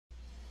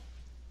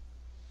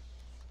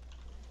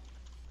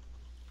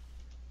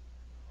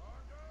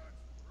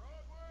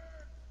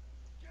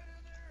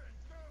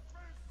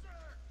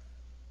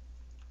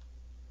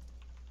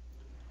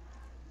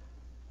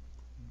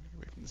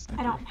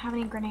sniper. I don't have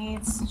any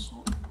grenades.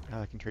 Shit.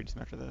 I can trade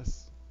some after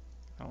this.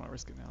 I don't want to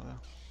risk it now though.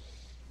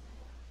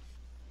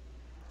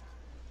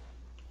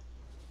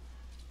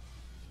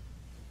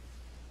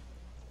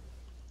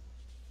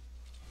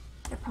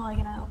 They're probably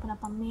gonna open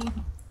up on me.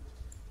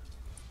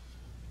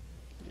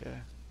 Yeah.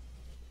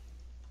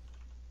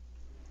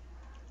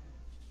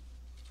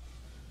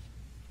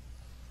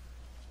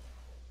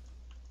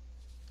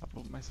 I'll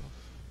build myself.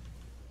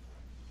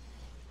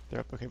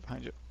 They're up, okay,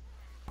 behind you.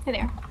 Hey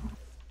there.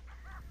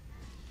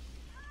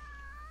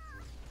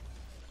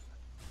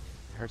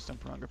 I heard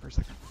stump around for a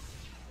second.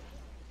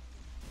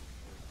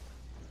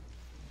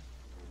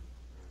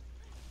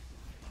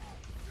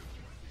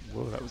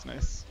 Whoa, that was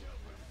nice.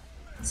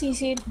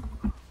 CC'd.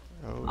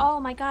 Oh, Oh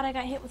my god, I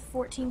got hit with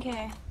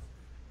 14k.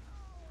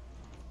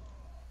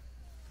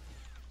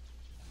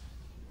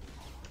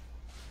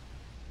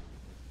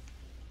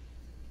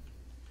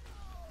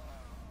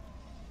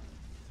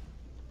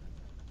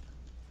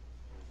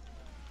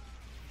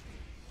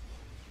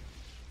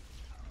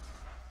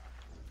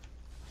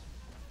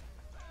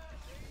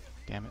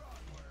 damn it.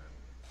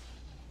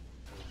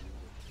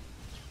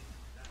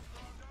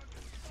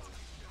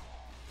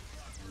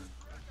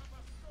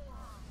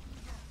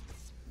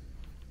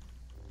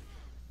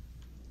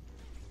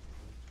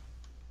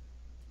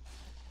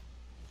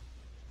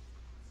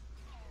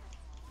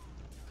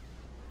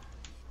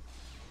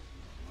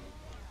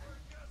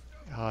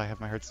 Oh, I have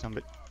my heartstone,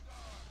 but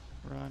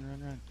run,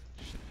 run, run.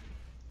 Shit.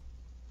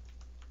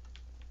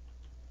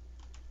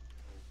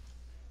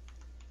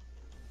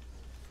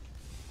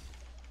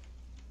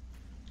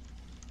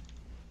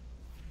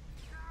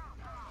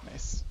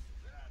 Nice.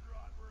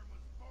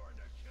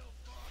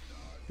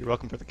 You're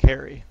welcome for the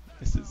carry.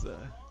 This is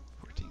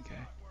 14k.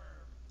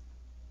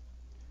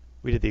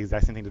 We did the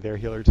exact same thing to their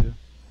healer too.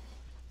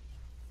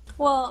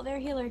 Well, their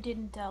healer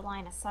didn't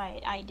line of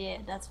sight. I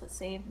did. That's what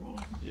saved me.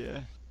 Yeah.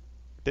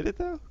 Did it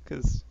though?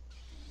 Because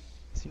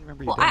I seem to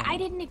remember you Well, dying. I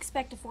didn't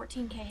expect a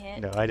 14k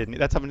hit. No, I didn't.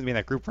 That's happened to me in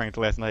that group ranked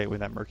last night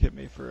when that merc hit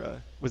me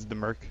for, was it the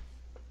merc?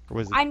 Or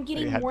was it, I'm it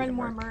getting had to more be and the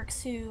more merc.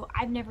 mercs who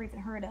I've never even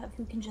heard of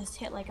who can just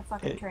hit like a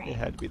fucking train. It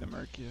had to be the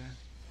merc, yeah.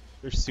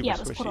 They're super Yeah,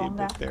 let's put squishy, on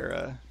but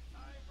that.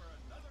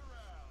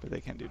 but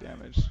they can do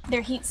damage.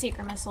 They're heat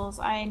seeker missiles.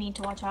 I need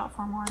to watch out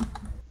for more.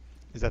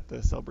 Is that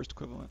the cell burst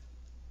equivalent?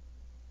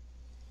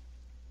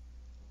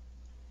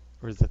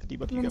 Or is that the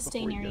debuff I'm you gonna get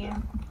stay before you near get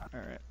you. it?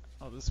 Alright,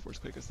 I'll just force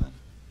quick us then.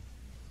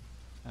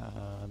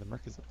 The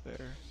merc is up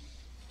there.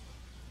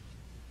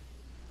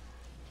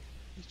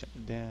 He's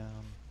jumping down.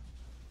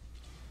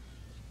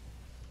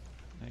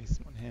 Nice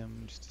on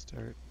him just to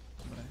start.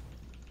 I'm gonna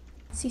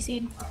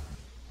CC'd.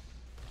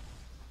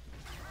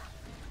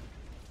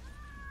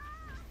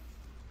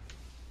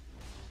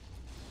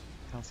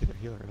 I don't see their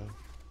healer though.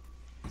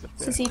 He's up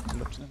there. CC.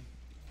 I'm up to him.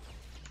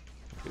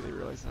 Hopefully they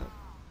realize that.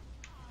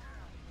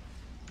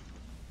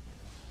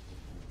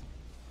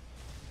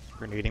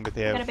 Grenading, but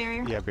they have Got a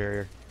barrier? Yeah,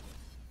 barrier.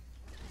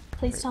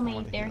 Please Great, tell I me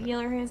want the their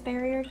healer. healer is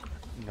barriered.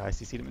 No, I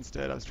CC'd him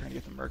instead. I was trying to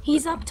get the merc.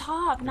 He's but up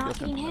top, maybe not I'll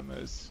getting send hit.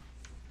 memos.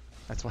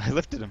 That's why I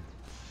lifted him.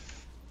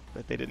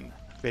 But they didn't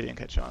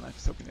catch on. I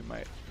was hoping they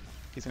might.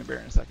 He's gonna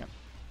barrier in a second.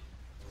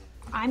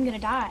 I'm gonna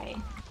die.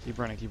 Keep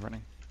running, keep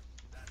running.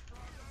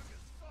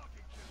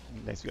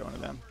 Nice, we got one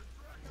of them.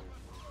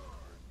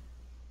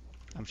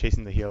 I'm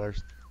chasing the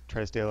healers.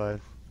 Try to stay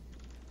alive.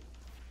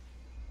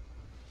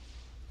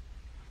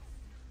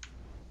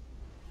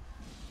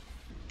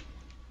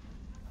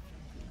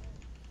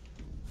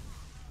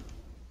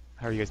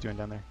 How are you guys doing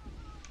down there?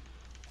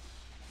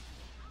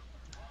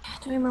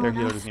 Doing well Their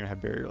healer enough. doesn't even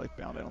have barrier like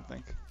bound, I don't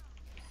think.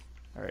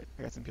 Alright,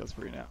 I got some heals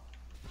for you now.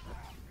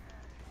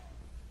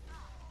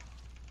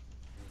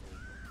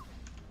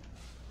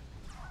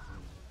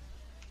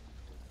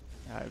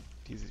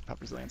 He's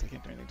pop resilience, I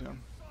can't do anything to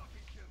him.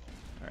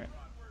 Alright.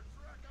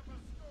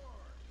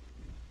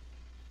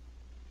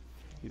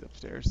 He's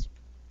upstairs.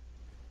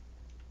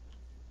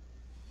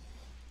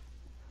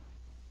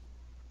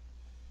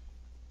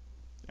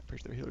 Yeah, I'm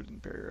pretty sure the healer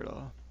didn't barrier at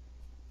all.